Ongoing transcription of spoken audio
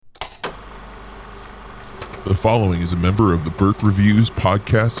The following is a member of the Burke Reviews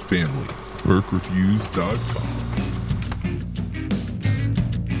podcast family. BurkeReviews.com.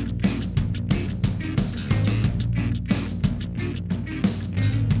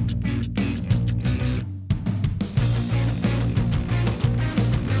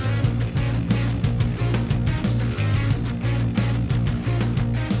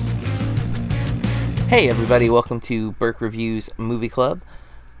 Hey everybody, welcome to Burke Reviews Movie Club.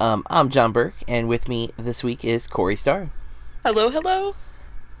 I'm John Burke, and with me this week is Corey Starr. Hello, hello.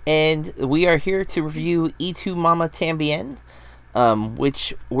 And we are here to review Y Tu Mamá También,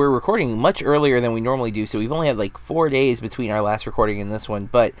 which we're recording much earlier than we normally do, so we've only had like 4 days between our last recording and this one.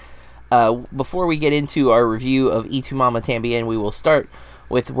 But before we get into our review of Y Tu Mamá También, we will start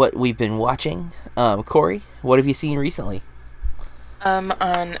with what we've been watching. Corey, what have you seen recently?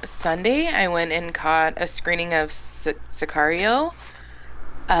 On Sunday, I went and caught a screening of Sicario.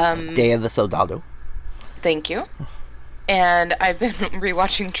 Day of the Soldado. Thank you. And I've been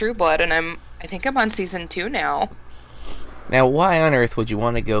rewatching True Blood, and I think I'm on season 2 now. Now, why on earth would you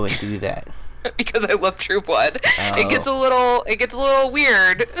want to go and do that? Because I love True Blood. Oh. It gets a little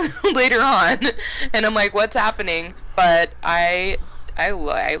weird later on, and I'm like, what's happening? But I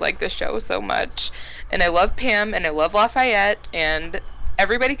like the show so much. And I love Pam, and I love Lafayette, and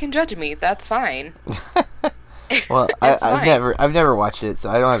everybody can judge me. That's fine. Well, I've never watched it, so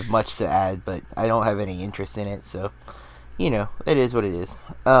I don't have much to add, but I don't have any interest in it, so it is what it is.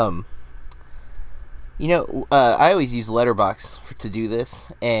 I always use Letterboxd to do this,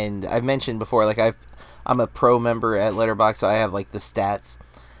 and I've mentioned before, like I'm a pro member at Letterboxd, so I have like the stats,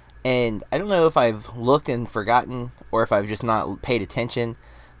 and I don't know if I've looked and forgotten, or if I've just not paid attention.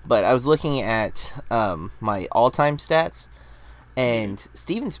 But I was looking at my all-time stats, and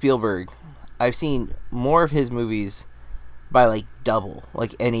Steven Spielberg, I've seen more of his movies by like double,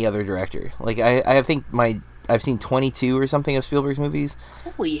 like any other director. Like I think I've seen 22 or something of Spielberg's movies.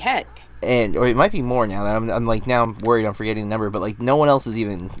 Holy heck! Or it might be more now. That I'm worried I'm forgetting the number, but like no one else is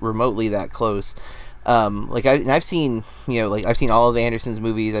even remotely that close. I've seen I've seen all of the Anderson's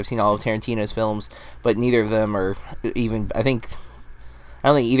movies. I've seen all of Tarantino's films, but neither of them are even. I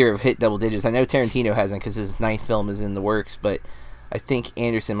don't think either have hit double digits. I know Tarantino hasn't because his 9th film is in the works, but I think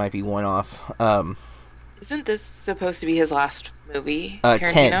Anderson might be one off. Isn't this supposed to be his last movie, 10.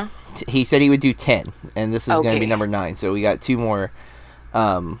 Tarantino? He said he would do 10, and this is going to be Okay. number 9, so we got 2 more.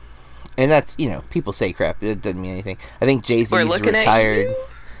 And that's, people say crap. It doesn't mean anything. I think Jay-Z's We're looking retired. at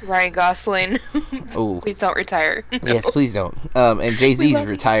you, Ryan Gosling. Ooh. Please don't retire. No. Yes, please don't. And Jay-Z's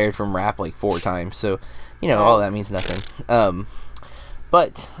retired from rap like 4 times, so, all that means nothing.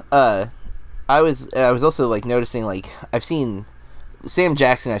 But I was also like noticing, like, I've seen Sam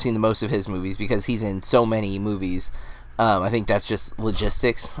Jackson. I've seen the most of his movies because he's in so many movies. I think that's just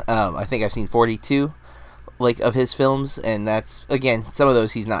logistics. I think I've seen 42 like of his films, and that's, again, some of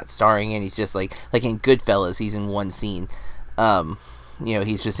those he's not starring in. He's just like in Goodfellas, he's in one scene.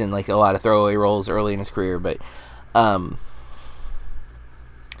 He's just in like a lot of throwaway roles early in his career. But the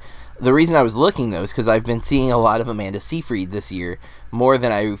reason I was looking, though, is because I've been seeing a lot of Amanda Seyfried this year, more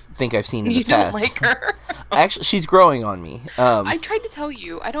than I think I've seen in the past. You don't like her? Actually, she's growing on me. I tried to tell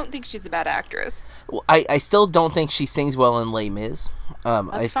you, I don't think she's a bad actress. Well, I still don't think she sings well in Les Mis.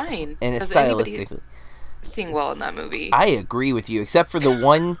 That's fine. And it's Does anybody stylistically. sing well in that movie? I agree with you, except for the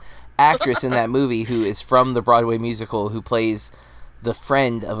one actress in that movie who is from the Broadway musical who plays the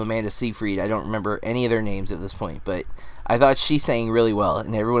friend of Amanda Seyfried. I don't remember any of their names at this point, but I thought she sang really well,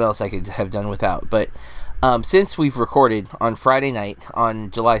 and everyone else I could have done without. But since we've recorded on Friday night,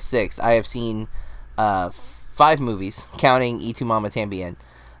 on July 6th, I have seen 5 movies, counting Y Tu Mamá También.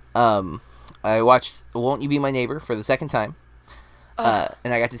 I watched Won't You Be My Neighbor for the 2nd time,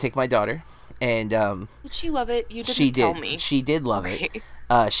 and I got to take my daughter. And did she love it? You didn't tell me. She did love it.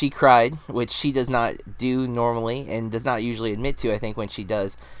 She cried, which she does not do normally, and does not usually admit to, I think, when she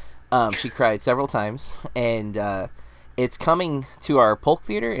does. She cried several times, and it's coming to our Polk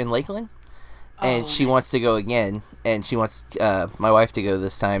Theater in Lakeland, and she wants to go again, and she wants my wife to go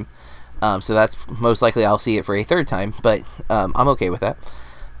this time. So that's most likely I'll see it for a 3rd time, but I'm okay with that.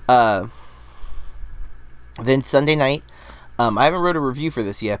 Then Sunday night, I haven't wrote a review for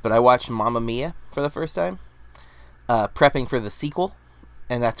this yet, but I watched Mamma Mia for the first time, prepping for the sequel,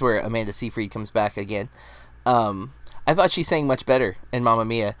 and that's where Amanda Seyfried comes back again. I thought she sang much better in Mamma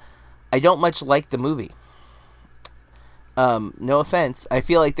Mia. I don't much like the movie. No offense. I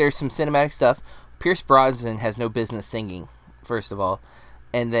feel like there's some cinematic stuff. Pierce Brosnan has no business singing, first of all.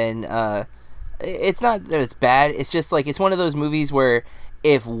 And then, it's not that it's bad. It's just like, it's one of those movies where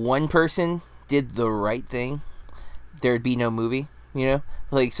if one person did the right thing, there'd be no movie,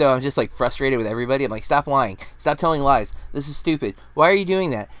 Like, so I'm just like frustrated with everybody. I'm like, stop lying, stop telling lies. This is stupid. Why are you doing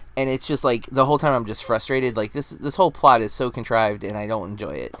that? And it's just like the whole time I'm just frustrated. Like this whole plot is so contrived, and I don't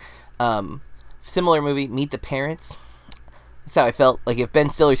enjoy it. Similar movie, Meet the Parents. That's how I felt. Like if Ben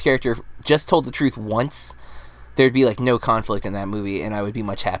Stiller's character just told the truth once, there'd be like no conflict in that movie, and I would be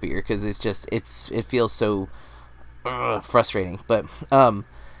much happier because it feels so frustrating. But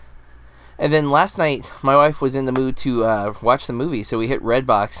and then last night my wife was in the mood to watch the movie, so we hit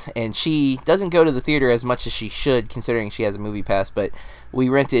Redbox, and she doesn't go to the theater as much as she should considering she has a movie pass, but we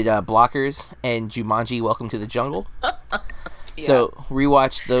rented Blockers and Jumanji: Welcome to the Jungle. Yeah. So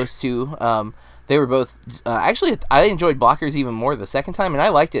rewatched those two. They were both actually. I enjoyed Blockers even more the second time, and I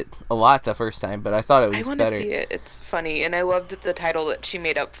liked it a lot the first time. But I thought it was I want better. to see it. It's funny, and I loved the title that she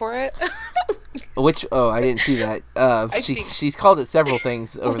made up for it. Which I didn't see that. She's called it several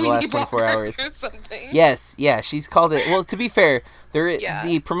things over the last 24 hours. Or something. Yes, yeah, she's called it. Well, to be fair,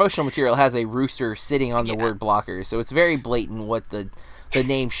 the promotional material has a rooster sitting on the word Blockers, so it's very blatant what the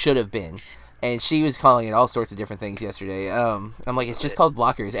name should have been. And she was calling it all sorts of different things yesterday. I'm like, it's just called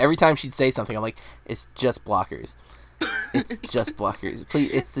Blockers. Every time she'd say something, I'm like, it's just Blockers. It's just Blockers.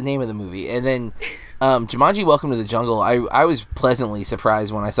 Please, it's the name of the movie. And then Jumanji: Welcome to the Jungle. I was pleasantly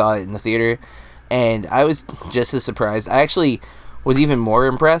surprised when I saw it in the theater, and I was just as surprised. I actually was even more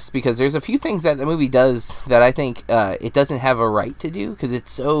impressed because there's a few things that the movie does that I think it doesn't have a right to do because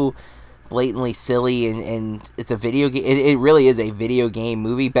it's so blatantly silly, and it's a video game. It really is a video game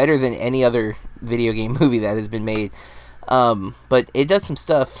movie, better than any other video game movie that has been made. But it does some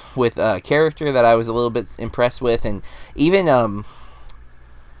stuff with character that I was a little bit impressed with, and even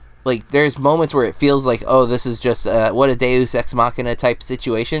like there's moments where it feels like, oh, this is just what a Deus Ex Machina type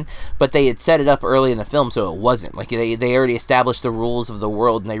situation, but they had set it up early in the film, so it wasn't. Like they already established the rules of the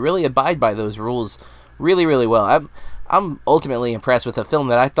world, and they really abide by those rules really, really well. I'm ultimately impressed with a film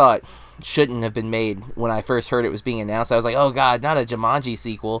that I thought shouldn't have been made when I first heard it was being announced. I was like, oh god, not a Jumanji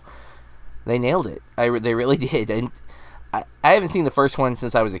sequel. They nailed it. They really did. And I haven't seen the first one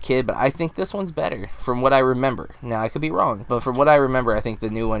since I was a kid, but I think this one's better from what I remember. Now, I could be wrong, but from what I remember, I think the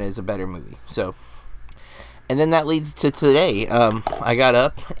new one is a better movie. So, and then that leads to today. I got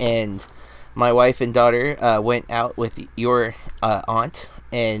up, and my wife and daughter went out with your aunt,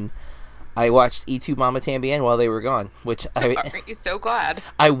 and I watched E2 Mama Tambien while they were gone, which Aren't you so glad?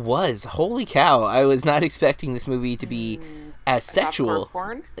 I was. Holy cow. I was not expecting this movie to be as sexual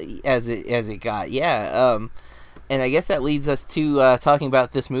porn? as it got. Yeah. And I guess that leads us to talking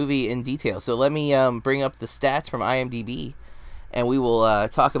about this movie in detail. So let me bring up the stats from IMDb, and we will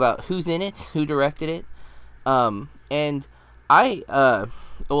talk about who's in it, who directed it. And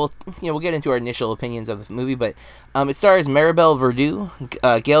we'll get into our initial opinions of the movie, but it stars Maribel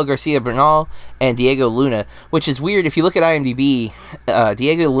Verdú, Gael Garcia Bernal, and Diego Luna, which is weird. If you look at IMDb,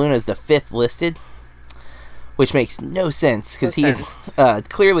 Diego Luna is the 5th listed, which makes no sense, because he is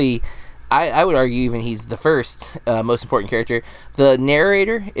clearly, I would argue even he's the first most important character. The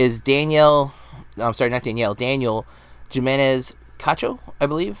narrator is Daniel Jimenez Cacho, I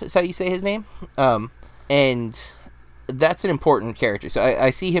believe is how you say his name. And that's an important character. So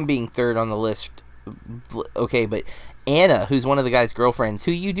I see him being 3rd on the list. Okay, but Anna, who's one of the guy's girlfriends,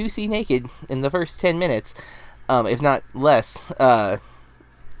 who you do see naked in the first 10 minutes, if not less,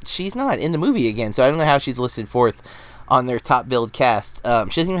 she's not in the movie again. So I don't know how she's listed 4th on their top billed cast. She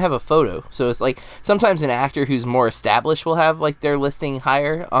doesn't even have a photo. So it's like sometimes an actor who's more established will have like their listing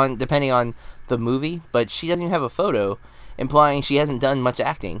higher on depending on the movie, but she doesn't even have a photo, implying she hasn't done much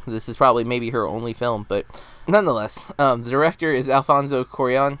acting. This is probably maybe her only film, but nonetheless, the director is Alfonso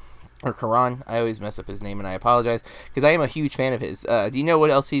Cuarón. I always mess up his name, and I apologize, because I am a huge fan of his. Do you know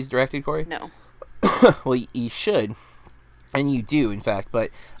what else he's directed, Corey? No. Well, you should, and you do, in fact, but...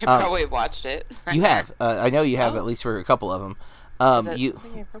 You probably watched it. You have. I know you have, at least for a couple of them.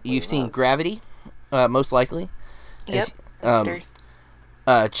 You've seen Gravity, most likely. Yep.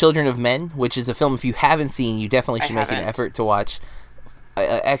 Children of Men, which is a film, if you haven't seen, you definitely should make an effort to watch.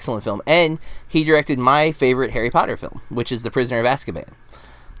 Excellent film. And he directed my favorite Harry Potter film, which is The Prisoner of Azkaban.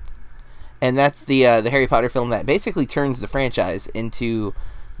 And that's the Harry Potter film that basically turns the franchise into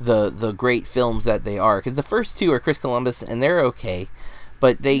the great films that they are. Because the first 2 are Chris Columbus, and they're okay,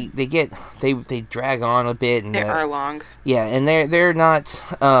 but they drag on a bit, and they are long. Yeah, and they're not.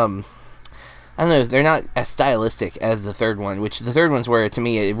 I don't know. They're not as stylistic as the 3rd one, which the 3rd one's where, to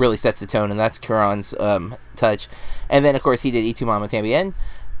me, it really sets the tone, and that's Cuarón's touch. And then, of course, he did E2 Mama Tambien.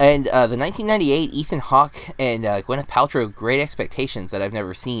 And the 1998 Ethan Hawke and Gwyneth Paltrow Great Expectations that I've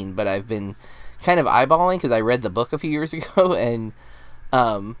never seen, but I've been kind of eyeballing because I read the book a few years ago, and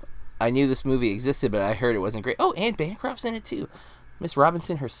I knew this movie existed, but I heard it wasn't great. Oh, and Bancroft's in it too. Miss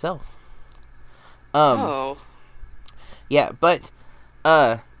Robinson herself. Oh. Yeah, but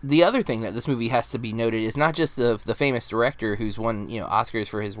the other thing that this movie has to be noted is not just the famous director who's won Oscars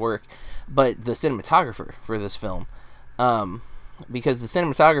for his work, but the cinematographer for this film, because the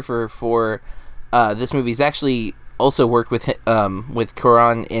cinematographer for this movie has actually also worked with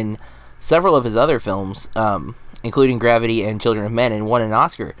Cuarón in several of his other films, including Gravity and Children of Men, and won an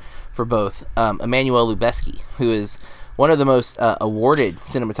Oscar for both. Emmanuel Lubezki, who is one of the most awarded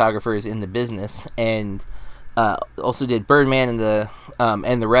cinematographers in the business, and also did Birdman and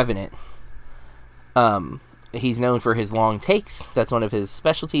the Revenant. He's known for his long takes. That's one of his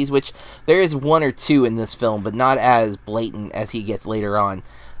specialties, which there is one or two in this film, but not as blatant as he gets later on.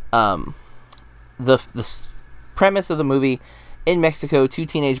 The premise of the movie: in Mexico, two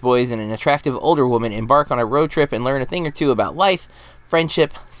teenage boys and an attractive older woman embark on a road trip and learn a thing or two about life,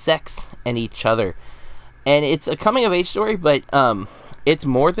 friendship, sex, and each other. And it's a coming-of-age story, but it's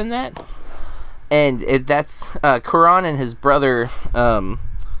more than that. And that's Cuarón and his brother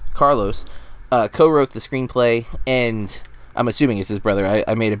Carlos co-wrote the screenplay, and I'm assuming it's his brother.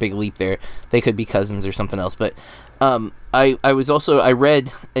 I made a big leap there. They could be cousins or something else. But I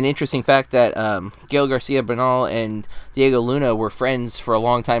read an interesting fact that Gael Garcia Bernal and Diego Luna were friends for a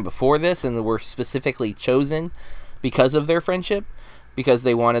long time before this, and were specifically chosen because of their friendship, because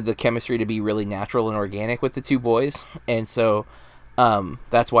they wanted the chemistry to be really natural and organic with the two boys, and so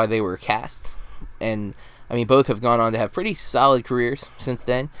that's why they were cast. And I mean, both have gone on to have pretty solid careers since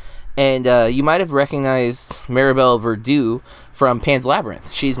then. And you might have recognized Maribel Verdú from Pan's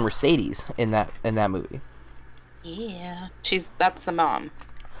Labyrinth. She's Mercedes in that movie. Yeah, that's the mom.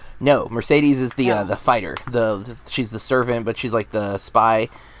 No, Mercedes is the fighter. She's the servant, but she's like the spy.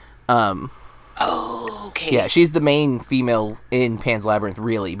 Oh, okay. Yeah, she's the main female in Pan's Labyrinth,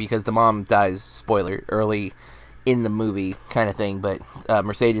 really, because the mom dies, spoiler, early in the movie kind of thing. But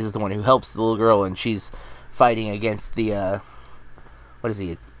Mercedes is the one who helps the little girl, and she's fighting against the what is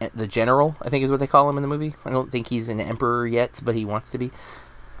he, the general, I think is what they call him in the movie. I don't think he's an emperor yet, but he wants to be.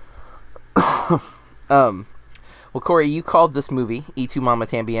 Well, Corey, you called this movie Y Tu Mama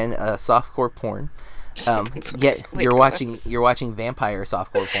Tambien softcore porn. Yet you're watching vampire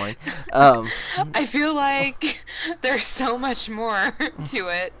softcore porn. I feel like there's so much more to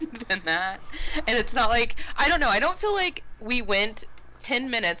it than that, and it's not like, I don't know. I don't feel like we went 10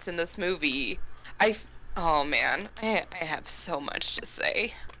 minutes in this movie. Oh man, I have so much to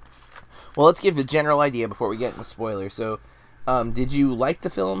say. Well, let's give a general idea before we get into spoilers. So, did you like the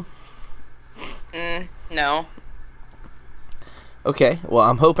film? No. Okay, well,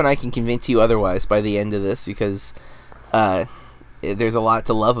 I'm hoping I can convince you otherwise by the end of this, because there's a lot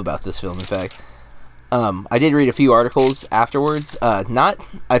to love about this film, in fact. I did read a few articles afterwards.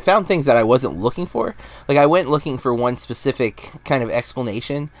 I found things that I wasn't looking for. Like, I went looking for one specific kind of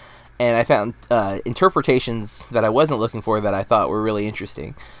explanation, and I found interpretations that I wasn't looking for that I thought were really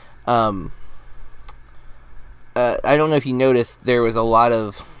interesting. I don't know if you noticed, there was a lot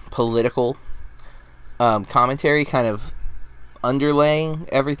of political commentary kind of underlaying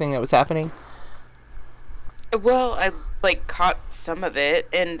everything that was happening. Well, I caught some of it,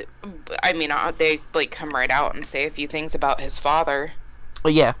 and I mean, they come right out and say a few things about his father.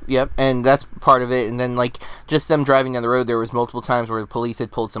 Well, yeah, and that's part of it. And then just them driving down the road, there was multiple times where the police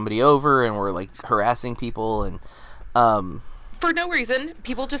had pulled somebody over and were harassing people, and for no reason,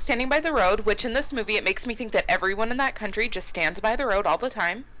 people just standing by the road. Which in this movie, it makes me think that everyone in that country just stands by the road all the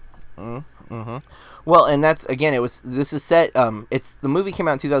time. Mm-hmm. Well, and that's, again, this is set, the movie came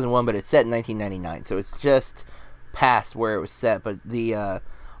out in 2001, but it's set in 1999, so it's just past where it was set, but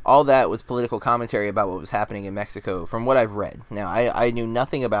all that was political commentary about what was happening in Mexico, from what I've read. Now, I knew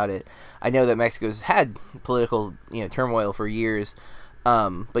nothing about it. I know that Mexico's had political, turmoil for years,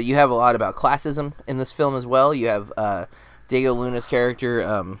 but you have a lot about classism in this film as well. You have, Diego Luna's character,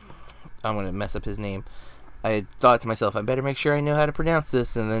 I'm going to mess up his name. I thought to myself, I better make sure I know how to pronounce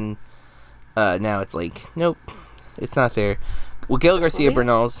this, and then now it's nope, it's not there. Well, Gael Garcia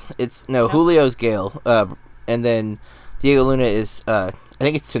Bernal's, Julio's Gael, and then Diego Luna is, I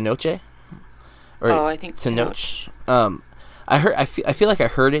think it's Tenoch, I think Tenoch. I feel like I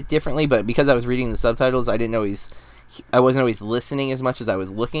heard it differently, but because I was reading the subtitles, I wasn't always listening as much as I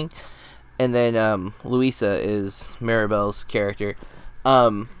was looking. And then Luisa is Maribel's character.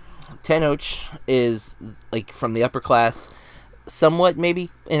 Tenoch is from the upper class, somewhat maybe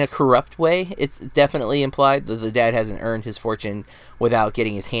in a corrupt way. It's definitely implied that the dad hasn't earned his fortune without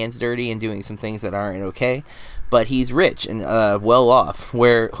getting his hands dirty and doing some things that aren't okay, but he's rich and well off,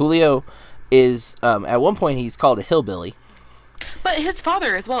 where Julio is at one point he's called a hillbilly, But his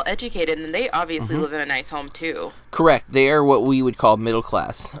father is well educated, and they obviously live in a nice home too. Correct. They are what we would call middle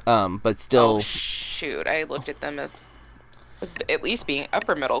class, but still. Oh shoot! I looked at them as at least being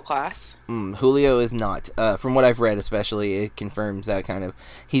upper middle class. Julio is not. From what I've read, especially, it confirms that kind of.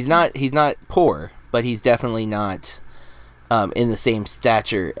 He's not poor, but he's definitely not in the same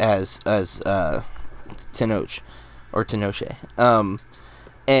stature as Tenoch or Tenoche.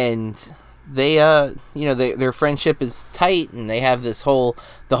 And they their friendship is tight, and they have the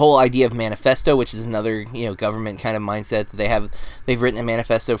whole idea of manifesto, which is another government kind of mindset that they've written a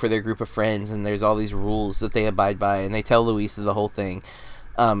manifesto for their group of friends, and there's all these rules that they abide by, and they tell Luisa the whole thing,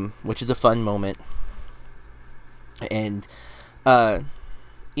 which is a fun moment. And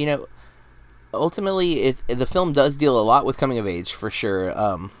ultimately the film does deal a lot with coming of age for sure,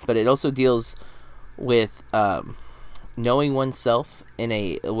 but it also deals with knowing oneself in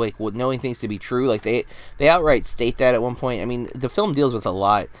a knowing things to be true. Like they outright state that at one point. I mean, the film deals with a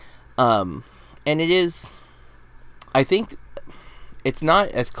lot, and it is. I think it's not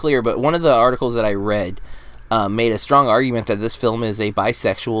as clear, but one of the articles that I read made a strong argument that this film is a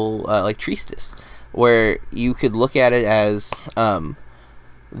bisexual treatise, where you could look at it as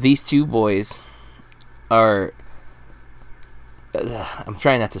these two boys are. I'm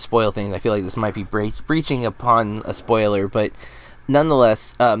trying not to spoil things. I feel like this might be breaching upon a spoiler, but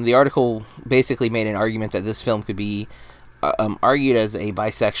nonetheless, the article basically made an argument that this film could be argued as a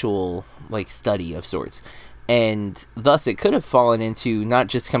bisexual study of sorts, and thus it could have fallen into not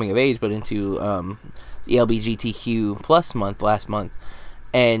just coming of age, but into the LGBTQ plus month last month.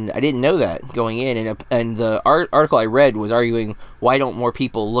 And I didn't know that going in, and the article I read was arguing, why don't more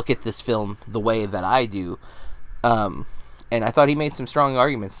people look at this film the way that I do? And I thought he made some strong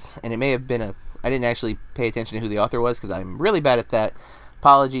arguments, and it may have been I didn't actually pay attention to who the author was, because I'm really bad at that.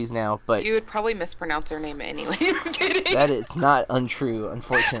 Apologies now, but... You would probably mispronounce her name anyway. I'm kidding. That is not untrue,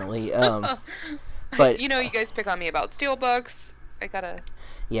 unfortunately. But you guys pick on me about steelbooks. I gotta...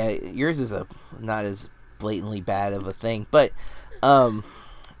 Yeah, yours is not as blatantly bad of a thing, but... I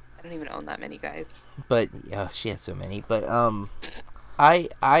don't even own that many guys. But, yeah, she has so many. But, I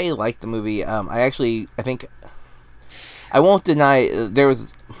like the movie. I think... I won't deny there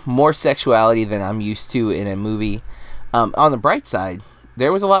was more sexuality than I'm used to in a movie. On the bright side,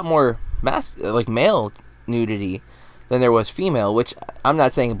 there was a lot more male nudity than there was female, which I'm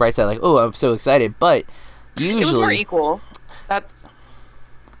not saying bright side I'm so excited, but usually... It was more equal. That's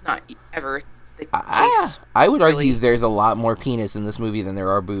not ever the case. I would argue there's a lot more penis in this movie than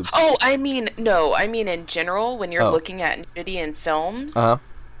there are boobs. Oh, I mean in general, when you're looking at nudity in films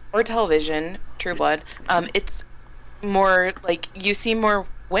or television, True Blood, it's more you see more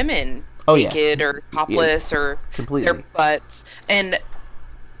women naked or topless or completely. Their butts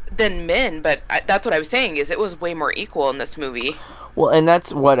than men, but that's what I was saying, is it was way more equal in this movie. Well, and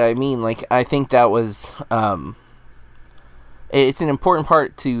that's what I mean. I think that was it's an important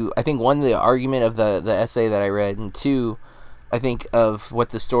part to, I think, one, the argument of the essay that I read, and two, I think of what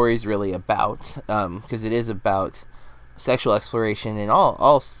the story is really about, because it is about sexual exploration in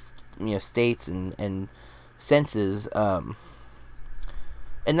all states and senses, and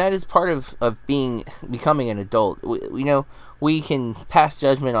that is part of becoming an adult. We can pass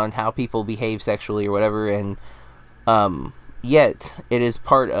judgment on how people behave sexually or whatever, and yet it is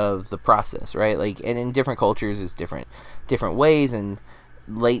part of the process, right? And in different cultures it's different ways. And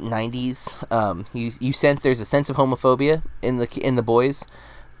late 90s, you sense there's a sense of homophobia in the boys,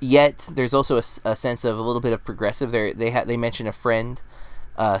 yet there's also a sense of a little bit of progressive. They mention a friend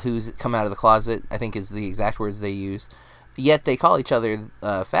who's come out of the closet, I think is the exact words they use. Yet they call each other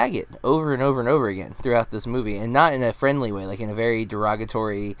faggot over and over and over again throughout this movie, and not in a friendly way, in a very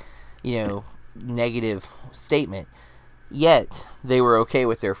derogatory, negative statement. Yet they were okay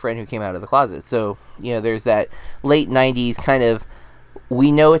with their friend who came out of the closet. So, there's that late 90s kind of,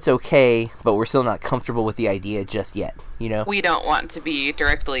 we know it's okay, but we're still not comfortable with the idea just yet, We don't want to be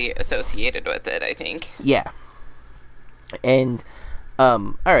directly associated with it, I think. Yeah. And...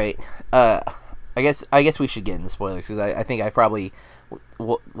 all right. I guess we should get into spoilers, because I think I probably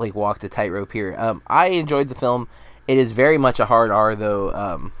walked a tightrope here. I enjoyed the film. It is very much a hard R,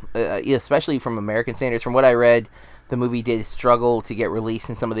 though, especially from American standards. From what I read, the movie did struggle to get released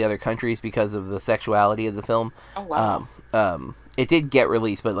in some of the other countries because of the sexuality of the film. Oh wow. It did get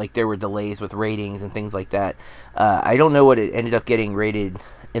released, but there were delays with ratings and things like that. I don't know what it ended up getting rated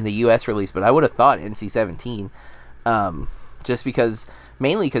in the U.S. release, but I would have thought NC-17. Just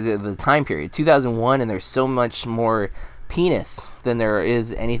mainly because of the time period, 2001, and there's so much more penis than there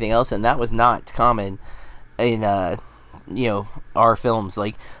is anything else, and that was not common in our films.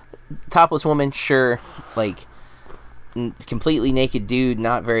 Topless woman, sure, completely naked dude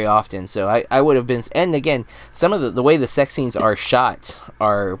not very often. So I would have been. And again, some of the way the sex scenes are shot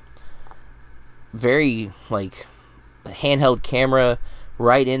are very like handheld camera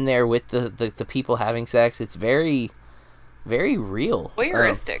right in there with the people having sex. It's very, very real.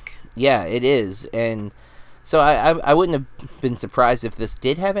 Voyeuristic. Yeah, it is. And so I wouldn't have been surprised if this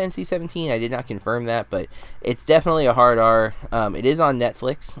did have NC-17. I did not confirm that, but it's definitely a hard R. It is on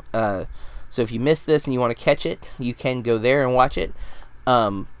Netflix. So if you missed this and you want to catch it, you can go there and watch it.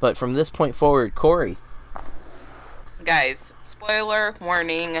 But from this point forward, Corey. Guys, spoiler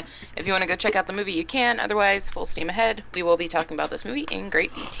warning. If you want to go check out the movie, you can. Otherwise, full steam ahead. We will be talking about this movie in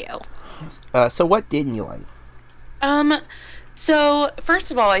great detail. So what didn't you like? So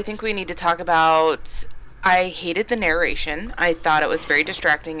first of all, I think we need to talk about... I hated the narration. I thought it was very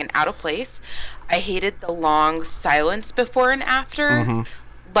distracting and out of place. I hated the long silence before and after. Mm-hmm.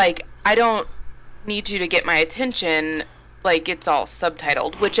 Like, I don't need you to get my attention. Like, it's all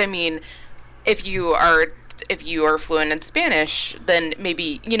subtitled. Which, I mean, if you are fluent in Spanish, then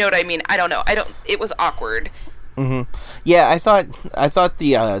maybe, you know what I mean? I don't know. It was awkward. Mm-hmm. Yeah, I thought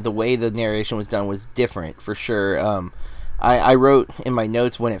the way the narration was done was different for sure. I wrote in my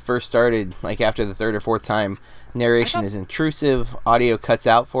notes when it first started, like after the third or fourth time, narration is intrusive, audio cuts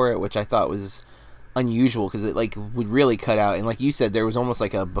out for it, which I thought was unusual because it like would really cut out. And like you said, there was almost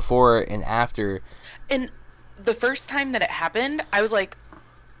like a before and after. And the first time that it happened, I was like,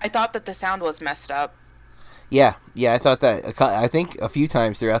 I thought that the sound was messed up. Yeah, I thought that. I think a few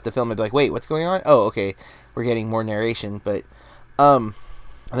times throughout the film, I'd be like, wait, what's going on? Oh, okay, we're getting more narration. But the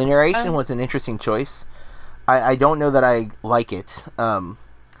narration was an interesting choice. I don't know that I like it.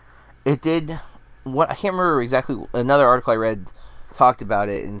 It did what I can't remember exactly. Another article I read talked about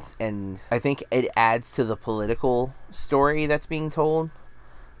it, and I think it adds to the political story that's being told.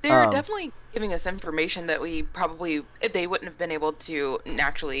 They're definitely giving us information that they wouldn't have been able to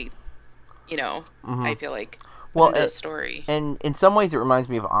naturally, Mm-hmm. I feel like, in the story. And in some ways, it reminds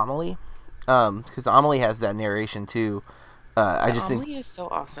me of Amelie, because Amelie has that narration too. Amelie is so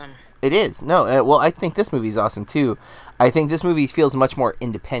awesome. It is. No, well, I think this movie is awesome too. I think this movie feels much more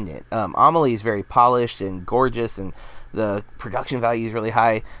independent. Amelie is very polished and gorgeous, and the production value is really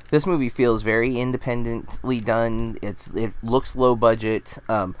high. This movie feels very independently done. It looks low budget.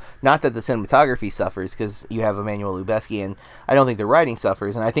 Not that the cinematography suffers, because you have Emmanuel Lubezki, and I don't think the writing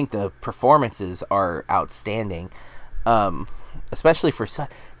suffers, and I think the performances are outstanding. Especially for...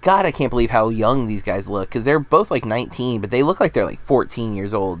 God, I can't believe how young these guys look, because they're both like 19, but they look like they're like 14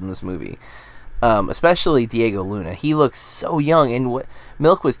 years old in this movie. Especially Diego Luna. He looks so young, and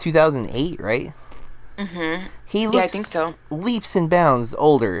Milk was 2008, right? Mm-hmm. He looks I think so. Leaps and bounds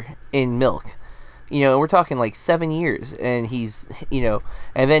older in Milk. We're talking like 7 years, and he's, and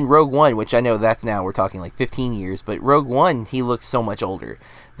then Rogue One, which I know that's now, we're talking like 15 years, but Rogue One, he looks so much older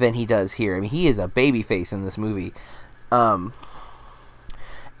than he does here. I mean, he is a baby face in this movie. I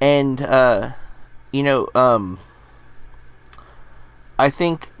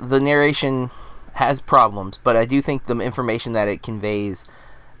think the narration has problems, but I do think the information that it conveys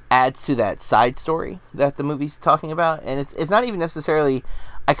adds to that side story that the movie's talking about. And it's not even necessarily...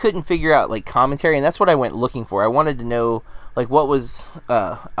 I couldn't figure out, like, commentary, and that's what I went looking for. I wanted to know, like, what was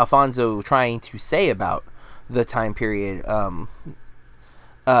Alfonso trying to say about the time period.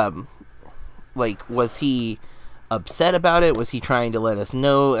 Like, was he upset about it? Was he trying to let us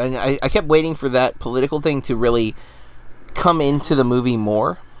know? And I kept waiting for that political thing to really come into the movie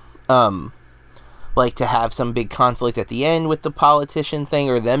more. Like to have some big conflict at the end with the politician thing,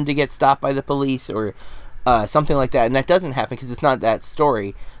 or them to get stopped by the police, or something like that. And that doesn't happen because it's not that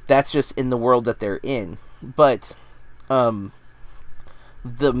story. That's just in the world that they're in. But the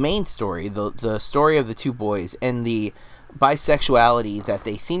main story, the story of the two boys and the bisexuality that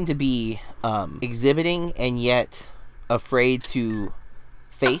they seem to be exhibiting and yet afraid to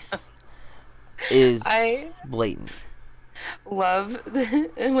face is blatant. Love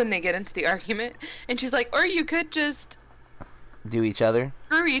when they get into the argument and she's like, or you could just do each other.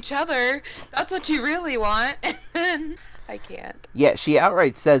 Screw each other. That's what you really want. And then I can't. Yeah, she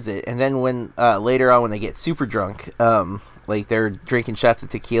outright says it, and then when later on when they get super drunk, like they're drinking shots of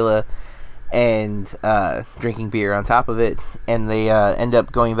tequila and drinking beer on top of it, and they end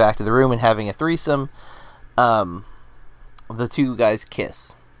up going back to the room and having a threesome. The two guys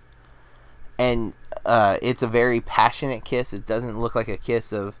kiss, and it's a very passionate kiss. It doesn't look like a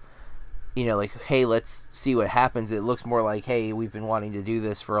kiss of, like, hey, let's see what happens. It looks more like, hey, we've been wanting to do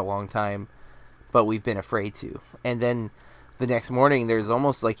this for a long time, but we've been afraid to. And then the next morning, there's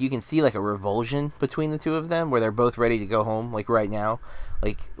almost like you can see like a revulsion between the two of them, where they're both ready to go home, like right now,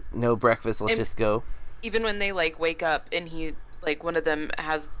 like no breakfast, let's just go. even when they like wake up and he like one of them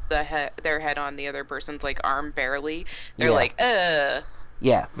has their head on the other person's like arm barely, they're Yeah. like,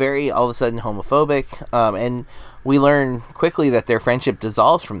 Yeah, very all of a sudden homophobic, and we learn quickly that their friendship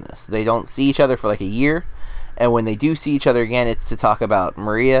dissolves from this. They don't see each other for like a year, and when they do see each other again, it's to talk about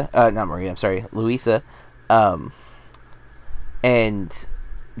Luisa, and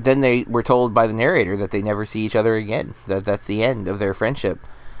then they were told by the narrator that they never see each other again. That's the end of their friendship.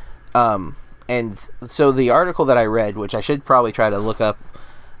 And so the article that I read, which I should probably try to look up,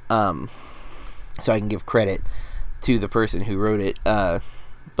 so I can give credit to the person who wrote it,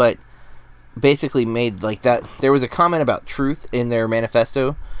 but basically made like that. There was a comment about truth in their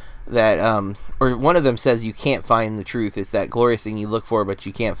manifesto that, or one of them says you can't find the truth. It's that glorious thing you look for but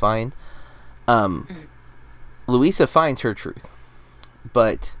you can't find. Luisa finds her truth,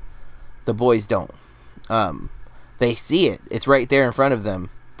 but the boys don't. They see it. It's right there in front of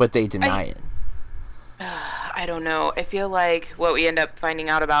them, but they deny it. I don't know. I feel like what we end up finding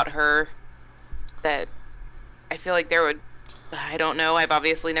out about her, that I feel like there would, I don't know. I've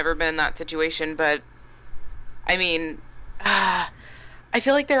obviously never been in that situation, but I mean, I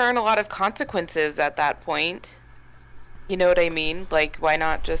feel like there aren't a lot of consequences at that point. You know what I mean? Like, why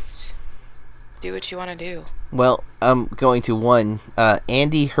not just do what you want to do? Well, I'm going to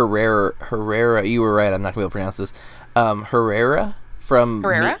Andy Herrera, you were right, I'm not going to be able to pronounce this. Herrera from...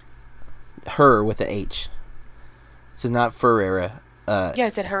 Herrera? Her with the H. So not Ferreira. Yeah, I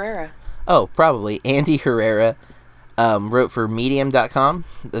said Herrera. Oh, probably. Andy Herrera wrote for Medium.com.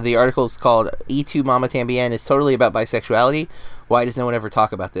 The article is called E2 Mama Tambien is totally about bisexuality. Why does no one ever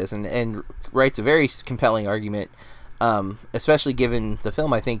talk about this? And writes a very compelling argument, especially given the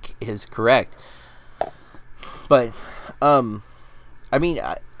film I think is correct. But, I mean,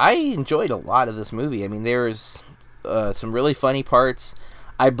 I enjoyed a lot of this movie. I mean, there's some really funny parts.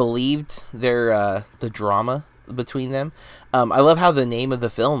 I believed the drama between them. I love how the name of the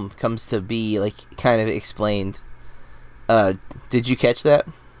film comes to be, like, kind of explained. Did you catch that?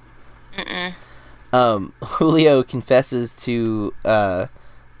 Mm-mm. Julio confesses to, I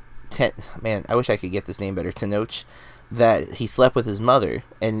wish I could get this name better, Tenoch, that he slept with his mother,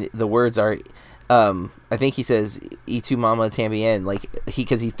 and the words are... I think he says "E2 Mama Tambien," like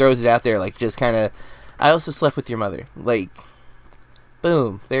because he throws it out there, like just kind of. I also slept with your mother, like,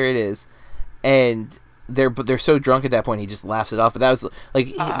 boom, there it is, and they're so drunk at that point he just laughs it off. But that was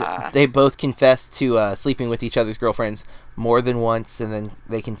like they both confessed to sleeping with each other's girlfriends more than once, and then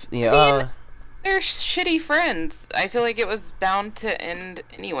they can they're shitty friends. I feel like it was bound to end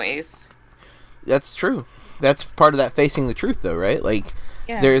anyways. That's true. That's part of that facing the truth, though, right? Like.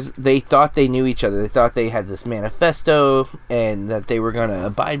 Yeah. They thought they knew each other. They thought they had this manifesto and that they were going to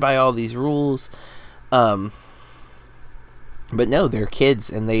abide by all these rules. But no, they're kids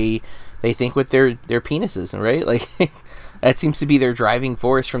and they think with their penises, right? Like that seems to be their driving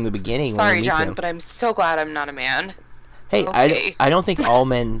force from the beginning. Sorry, John, but I'm so glad I'm not a man. Hey, okay. I don't think all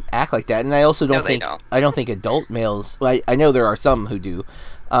men act like that, and I also don't I don't think adult males. Well, I know there are some who do,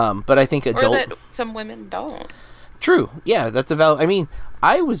 but I think adult. Or that some women don't. True. Yeah, that's a valid. I mean,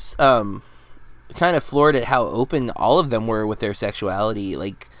 I was kind of floored at how open all of them were with their sexuality,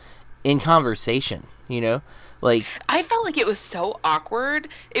 like in conversation. You know, like I felt like it was so awkward.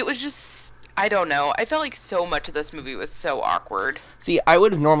 It was just, I don't know. I felt like so much of this movie was so awkward. See, I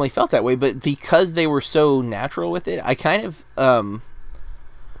would have normally felt that way, but because they were so natural with it, I kind of I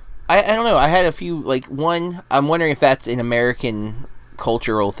don't know. I had a few like one. I'm wondering if that's an American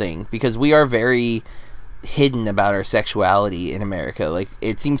cultural thing because we are very hidden about our sexuality in America. Like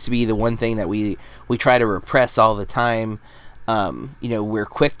it seems to be the one thing that we try to repress all the time. We're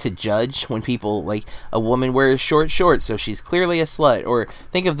quick to judge when people, like a woman wears short shorts, so she's clearly a slut. Or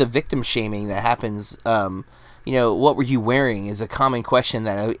think of the victim shaming that happens. What were you wearing is a common question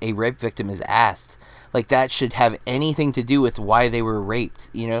that a rape victim is asked. Like that should have anything to do with why they were raped.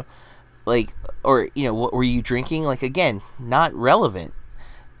 What were you drinking? Like again, not relevant.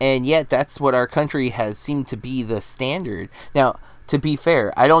 And yet, that's what our country has seemed to be the standard. Now, to be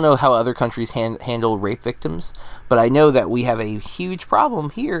fair, I don't know how other countries handle rape victims, but I know that we have a huge problem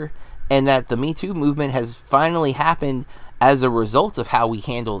here, and that the Me Too movement has finally happened as a result of how we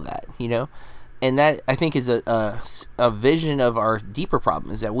handle that, And that, I think, is a vision of our deeper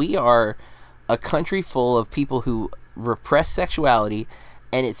problem, is that we are a country full of people who repress sexuality,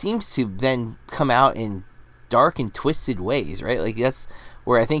 and it seems to then come out in dark and twisted ways, right? Like, that's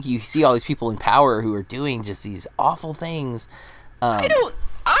where I think you see all these people in power who are doing just these awful things. I don't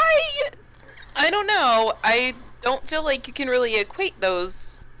know. I don't feel like you can really equate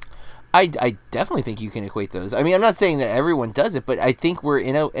those. I definitely think you can equate those. I mean, I'm not saying that everyone does it, but I think we're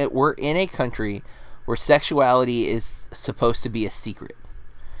in a country where sexuality is supposed to be a secret.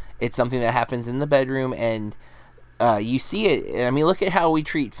 It's something that happens in the bedroom, and you see it. I mean, look at how we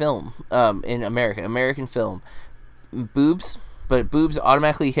treat film in America. American film, boobs, but boobs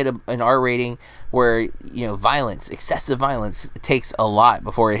automatically hit an R rating where, violence, excessive violence takes a lot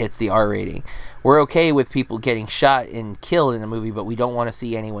before it hits the R rating. We're okay with people getting shot and killed in a movie, but we don't want to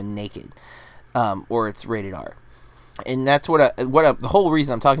see anyone naked, or it's rated R. And that's the whole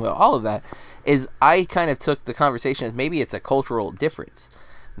reason I'm talking about all of that is I kind of took the conversation as maybe it's a cultural difference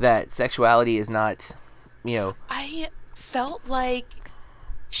that sexuality is not, I felt like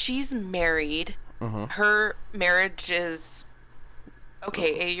she's married. Mm-hmm. Her marriage is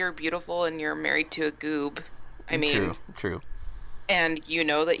okay. You're beautiful and you're married to a goob. I mean, true. And you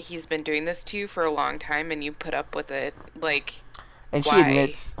know that he's been doing this to you for a long time, and you put up with it. Like, and why? She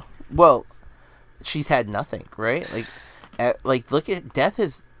admits, well, she's had nothing, right? Look at death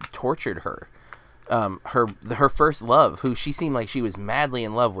has tortured her. Her first love, who she seemed like she was madly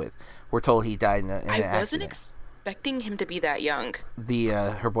in love with, we're told he died in an accident. I wasn't expecting him to be that young.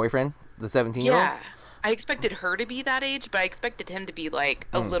 Her boyfriend, the 17-year-old. Yeah, I expected her to be that age, but I expected him to be like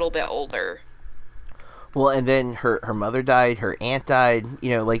a little bit older. Well, and then her mother died, her aunt died,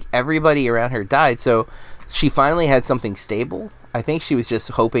 everybody around her died, so she finally had something stable. I think she was just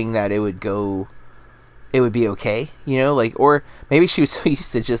hoping that it would be okay, or maybe she was so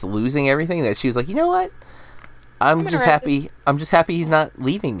used to just losing everything that she was like, you know what? I'm just happy he's not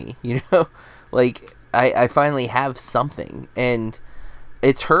leaving me, I finally have something, and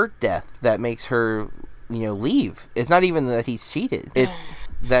it's her death that makes her, leave. It's not even that he's cheated. It's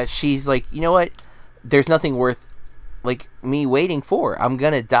that she's like, you know what? There's nothing worth, me waiting for. I'm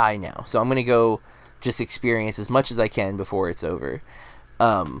gonna die now, so I'm gonna go just experience as much as I can before it's over.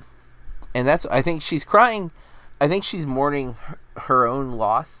 And I think she's crying. I think she's mourning her own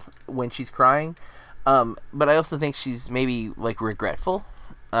loss when she's crying. But I also think she's maybe, regretful.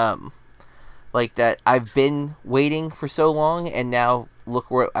 That I've been waiting for so long, and now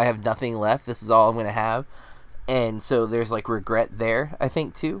look where I have nothing left. This is all I'm gonna have. And so there's, regret there, I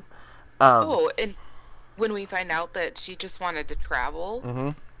think, too. And when we find out that she just wanted to travel... Mm-hmm.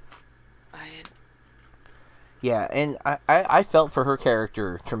 Yeah, and I felt for her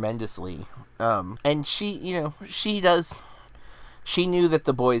character tremendously. And she knew that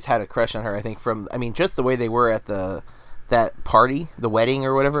the boys had a crush on her, I think, just the way they were at that party, the wedding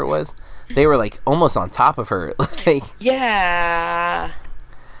or whatever it was. They were, almost on top of her. Yeah.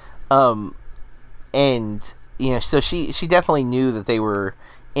 And, so she definitely knew that they were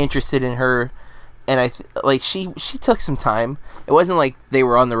interested in her. And she took some time. It wasn't like they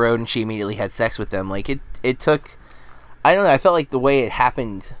were on the road and she immediately had sex with them. It took, I don't know, I felt like the way it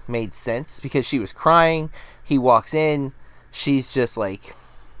happened made sense because she was crying. He walks in. She's just like,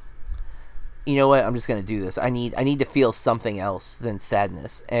 you know what? I'm just gonna do this. I need to feel something else than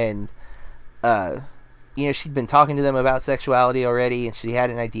sadness. And, she'd been talking to them about sexuality already, and she had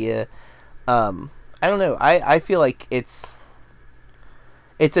an idea. I don't know. I feel like it's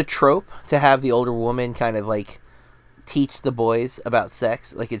a trope to have the older woman kind of teach the boys about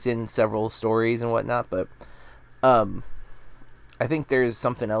sex. It's in several stories and whatnot, but I think there's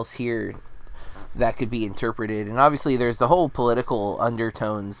something else here that could be interpreted. And obviously there's the whole political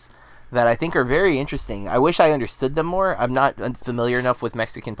undertones that I think are very interesting. I wish I understood them more. I'm not familiar enough with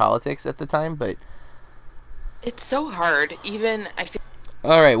Mexican politics at the time, but it's so hard. Even I feel.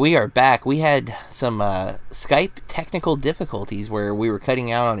 All right, we are back. We had some Skype technical difficulties where we were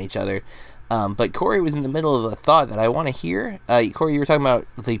cutting out on each other. But Corey was in the middle of a thought that I want to hear. Corey, you were talking about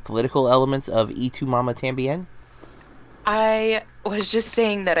the political elements of Y Tu Mama Tambien? I was just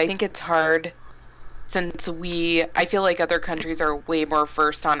saying that I think it's hard since I feel like other countries are way more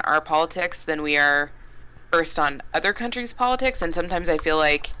versed on our politics than we are versed on other countries' politics. And sometimes I feel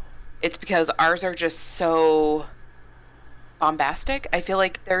like it's because ours are just so bombastic. I feel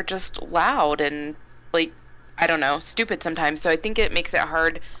like they're just loud and, I don't know, stupid sometimes. So I think it makes it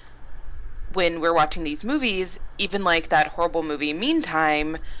hard when we're watching these movies, even that horrible movie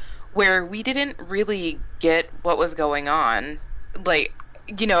Meantime, where we didn't really get what was going on. I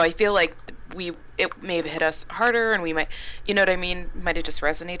feel like it may have hit us harder, and we might, you know what I mean, might have just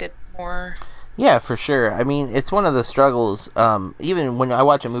resonated more. Yeah, for sure. I mean, it's one of the struggles, even when I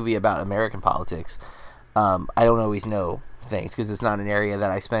watch a movie about American politics, I don't always know things, because it's not an area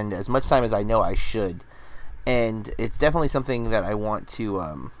that I spend as much time as I know I should. And it's definitely something that I want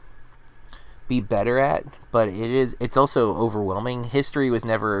to be better at, but it's also overwhelming. History was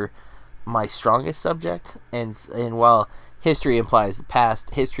never my strongest subject, and while history implies the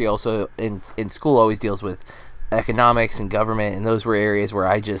past, history also in school always deals with economics and government, and those were areas where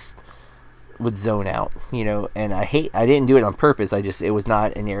I just would zone out, and I didn't do it on purpose. It was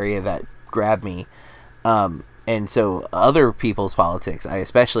not an area that grabbed me. And so other people's politics, I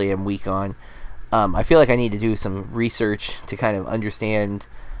especially am weak on. I feel like I need to do some research to kind of understand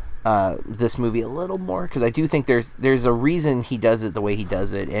this movie a little more, because I do think there's a reason he does it the way he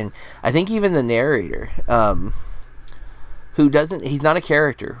does it. And I think even the narrator, he's not a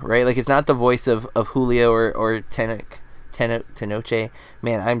character, right? Like, it's not the voice of Julio or Tenoch.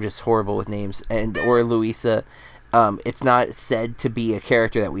 Man, I'm just horrible with names. Or Luisa. It's not said to be a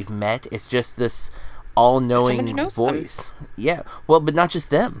character that we've met. It's just this all-knowing voice. Yeah. Well, but not just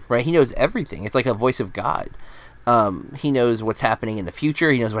them, right? He knows everything. It's like a voice of God. He knows what's happening in the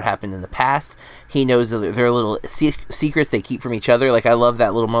future. He knows what happened in the past. He knows there are little secrets they keep from each other. Like, I love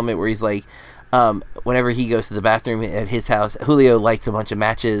that little moment where he's like, whenever he goes to the bathroom at his house, Julio lights a bunch of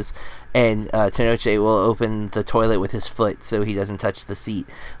matches, and Tenoch will open the toilet with his foot so he doesn't touch the seat.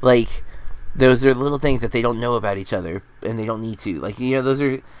 Like, those are little things that they don't know about each other, and they don't need to. Like, those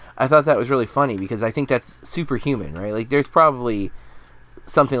are... I thought that was really funny, because I think that's superhuman, right? Like, there's probably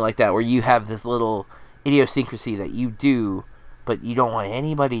something like that where you have this little idiosyncrasy that you do, but you don't want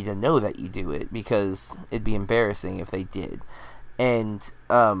anybody to know that you do it, because it'd be embarrassing if they did. And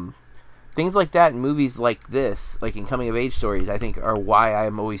things like that in movies like this, like in coming-of-age stories, I think are why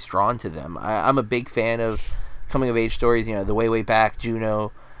I'm always drawn to them. I'm a big fan of coming-of-age stories, The Way Back,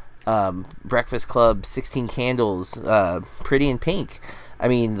 Juno, Breakfast Club, 16 Candles, Pretty in Pink. I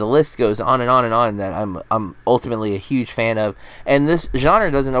mean, the list goes on and on and on that I'm ultimately a huge fan of. And this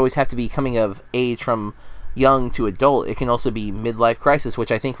genre doesn't always have to be coming of age from young to adult. It can also be midlife crisis,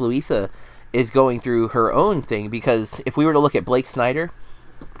 which I think Luisa is going through her own thing. Because if we were to look at Blake Snyder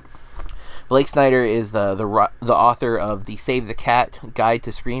is the author of the Save the Cat Guide to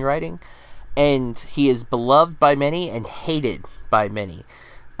Screenwriting, and he is beloved by many and hated by many.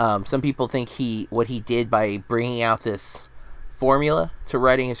 Some people think what he did by bringing out this formula to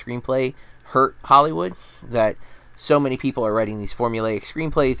writing a screenplay hurt Hollywood, that so many people are writing these formulaic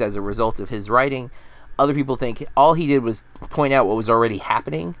screenplays as a result of his writing. Other people think all he did was point out what was already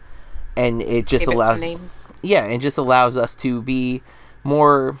happening, and it just allows us to be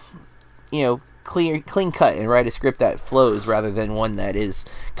more clean cut and write a script that flows rather than one that is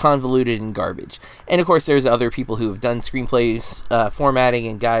convoluted and garbage. And of course there's other people who have done screenplays, formatting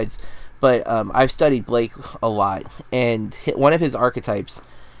and guides. But I've studied Blake a lot, and one of his archetypes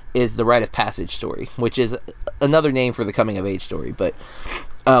is the rite of passage story, which is another name for the coming-of-age story. But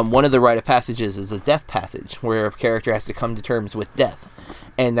one of the rite of passages is a death passage, where a character has to come to terms with death.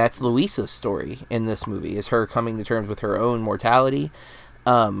 And that's Luisa's story in this movie, is her coming to terms with her own mortality,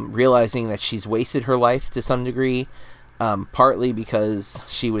 realizing that she's wasted her life to some degree, partly because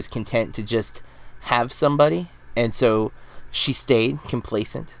she was content to just have somebody, and so she stayed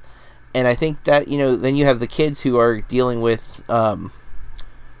complacent. And I think that, then you have the kids who are dealing with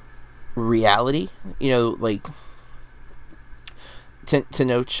reality. Like,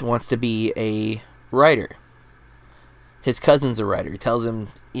 Tenoch wants to be a writer. His cousin's a writer. He tells him,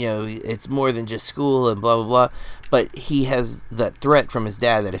 it's more than just school and blah, blah, blah. But he has that threat from his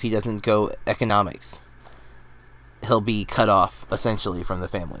dad that if he doesn't go economics, he'll be cut off, essentially, from the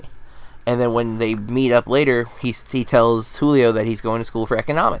family. And then when they meet up later, he tells Julio that he's going to school for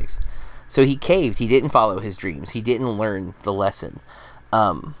economics. So he caved. He didn't follow his dreams. He didn't learn the lesson.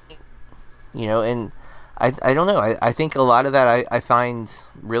 And I don't know. I think a lot of that I find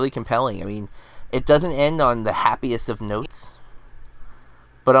really compelling. I mean, it doesn't end on the happiest of notes,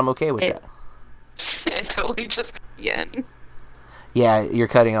 but I'm okay with that. It totally just again. Yeah, you're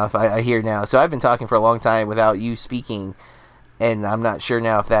cutting off. I hear now. So I've been talking for a long time without you speaking, and I'm not sure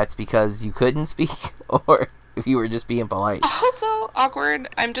now if that's because you couldn't speak or if you were just being polite. Also awkward.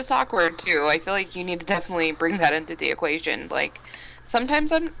 I'm just awkward too. I feel like you need to definitely bring that into the equation. Like,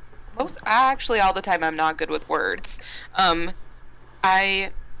 sometimes actually all the time I'm not good with words.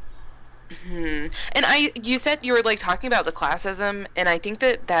 You said you were like talking about the classism, and I think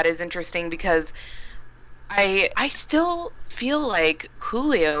that is interesting because I still feel like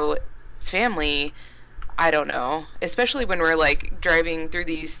Julio's family, I don't know, especially when we're like driving through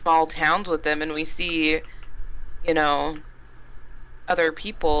these small towns with them and we see, other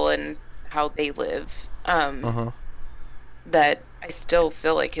people and how they live, that I still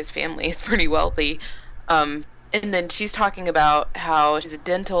feel like his family is pretty wealthy. And then she's talking about how she's a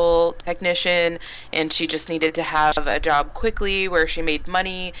dental technician and she just needed to have a job quickly where she made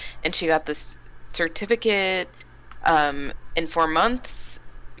money, and she got this certificate in 4 months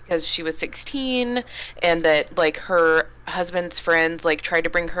because she was 16, and that like her husband's friends like tried to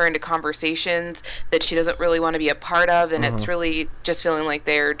bring her into conversations that she doesn't really want to be a part of, and it's really just feeling like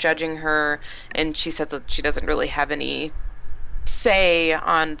they're judging her, and she says that she doesn't really have any say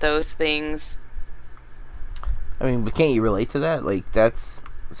on those things. I mean, but can't you relate to that? Like, that's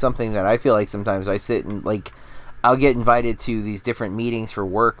something that I feel like sometimes I sit and, like, I'll get invited to these different meetings for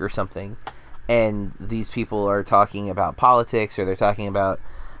work or something, and these people are talking about politics, or they're talking about,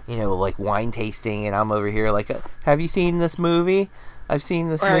 you know, like, wine tasting, and I'm over here like, have you seen this movie? I've seen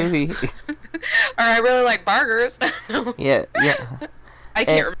this movie. Or I really like burgers. Yeah. I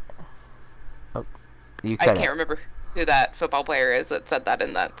can't remember who that football player is that said that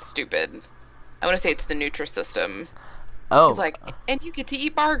in that stupid... I want to say it's the Nutrisystem. Oh. He's like, and you get to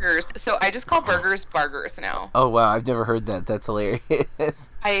eat burgers. So I just call burgers now. Oh, wow. I've never heard that. That's hilarious.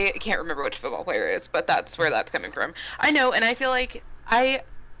 I can't remember which football player it is, but that's where that's coming from. I know, and I feel like I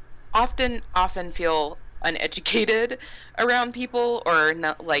often feel uneducated around people, or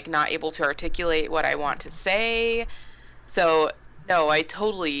not able to articulate what I want to say. So... No, I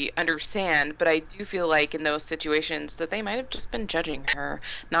totally understand, but I do feel like in those situations that they might have just been judging her,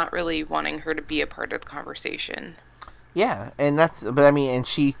 not really wanting her to be a part of the conversation. Yeah, and and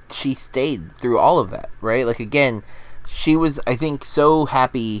she stayed through all of that, right? Like, again, she was, I think, so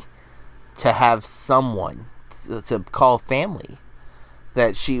happy to have someone to call family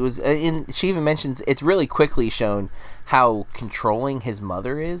that she was, she even mentions, it's really quickly shown how controlling his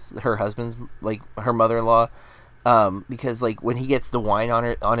mother is, her husband's, like, her mother-in-law. Because, like, when he gets the wine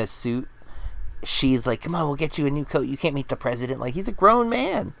on his suit, she's like, come on, we'll get you a new coat. You can't meet the president. Like, he's a grown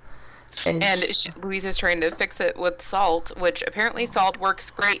man. And Louise is trying to fix it with salt, which apparently salt works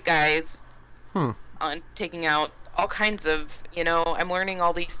great, guys. On taking out all kinds of, I'm learning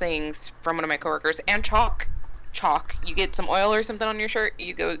all these things from one of my coworkers. And chalk. You get some oil or something on your shirt,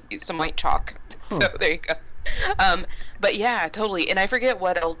 you go use some white chalk. So there you go. But yeah, totally. And I forget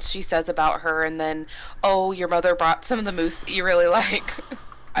what else she says about her, and then, oh, your mother brought some of the mousse that you really like.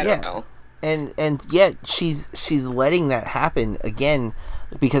 I don't know. And yet she's letting that happen again,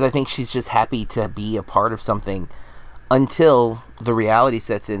 because I think she's just happy to be a part of something until the reality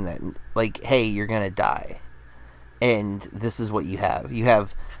sets in that, like, hey, you're gonna die, and this is what you have. You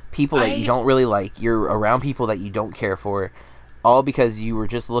have people that you don't really like. You're around people that you don't care for, all because you were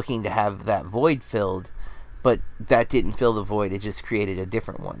just looking to have that void filled. But that didn't fill the void. It just created a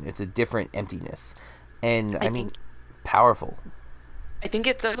different one. It's a different emptiness. And, I mean, powerful. I think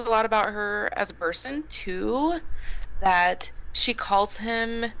it says a lot about her as a person, too, that she calls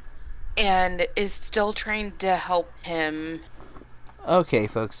him and is still trying to help him. Okay,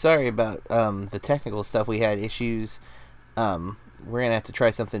 folks. Sorry about the technical stuff. We had issues. We're going to have to try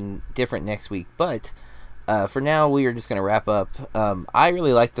something different next week. But for now, we are just going to wrap up. I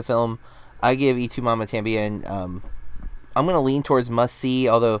really liked the film. I give Y Tu Mamá También, I'm going to lean towards must-see,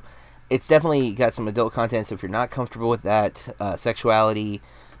 although it's definitely got some adult content, so if you're not comfortable with that, sexuality,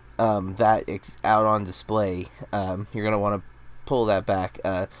 that out on display, you're going to want to pull that back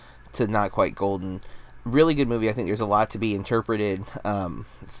to Not Quite Golden. Really good movie. I think there's a lot to be interpreted,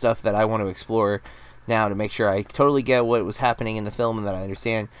 stuff that I want to explore now to make sure I totally get what was happening in the film and that I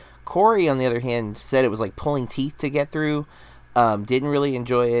understand. Corey, on the other hand, said it was like pulling teeth to get through. Didn't really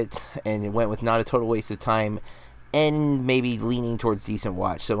enjoy it, and it went with not a total waste of time, and maybe leaning towards decent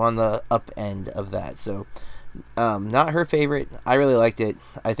watch, so on the up end of that. So not her favorite. I really liked it.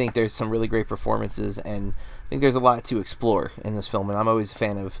 I think there's some really great performances, and I think there's a lot to explore in this film, and I'm always a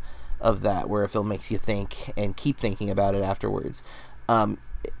fan of that, where a film makes you think and keep thinking about it afterwards.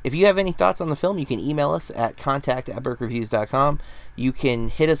 If you have any thoughts on the film, you can email us at contact@burkreviews.com. You can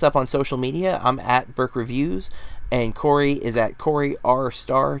hit us up on social media. I'm at BurkReviews. And Corey is at Corey R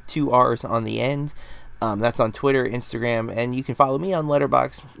Star, 2 R's on the end. That's on Twitter, Instagram, and you can follow me on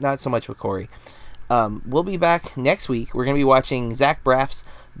Letterboxd. Not so much with Corey. We'll be back next week. We're going to be watching Zach Braff's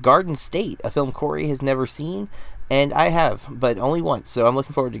Garden State, a film Corey has never seen, and I have, but only once. So I'm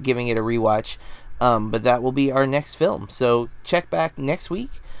looking forward to giving it a rewatch. But that will be our next film. So check back next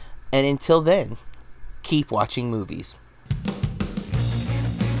week, and until then, keep watching movies.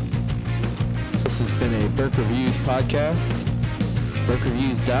 This has been a Burke Reviews podcast.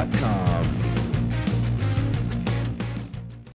 BurkeReviews.com.